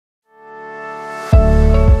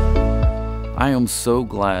I am so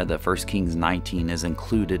glad that 1 Kings 19 is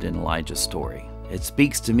included in Elijah's story. It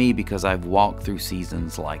speaks to me because I've walked through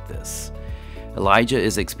seasons like this. Elijah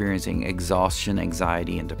is experiencing exhaustion,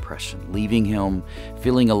 anxiety, and depression, leaving him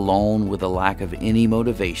feeling alone with a lack of any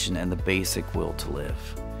motivation and the basic will to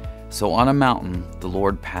live. So on a mountain, the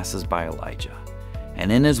Lord passes by Elijah,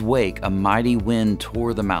 and in his wake, a mighty wind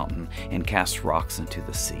tore the mountain and cast rocks into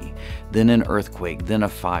the sea, then an earthquake, then a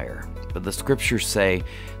fire. But the scriptures say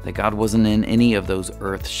that God wasn't in any of those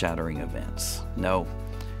earth-shattering events. No,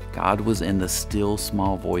 God was in the still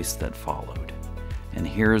small voice that followed. And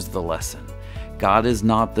here's the lesson. God is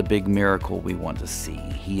not the big miracle we want to see.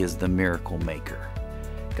 He is the miracle maker.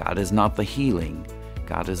 God is not the healing.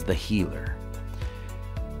 God is the healer.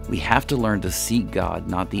 We have to learn to seek God,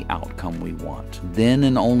 not the outcome we want. Then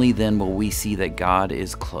and only then will we see that God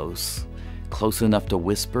is close enough to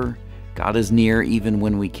whisper. God is near even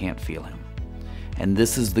when we can't feel Him. And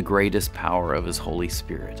this is the greatest power of His Holy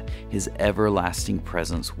Spirit, His everlasting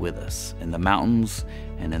presence with us in the mountains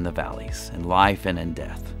and in the valleys, in life and in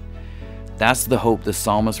death. That's the hope the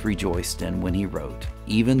psalmist rejoiced in when he wrote,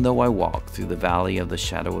 "Even though I walk through the valley of the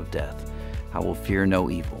shadow of death, I will fear no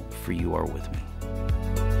evil, for you are with me."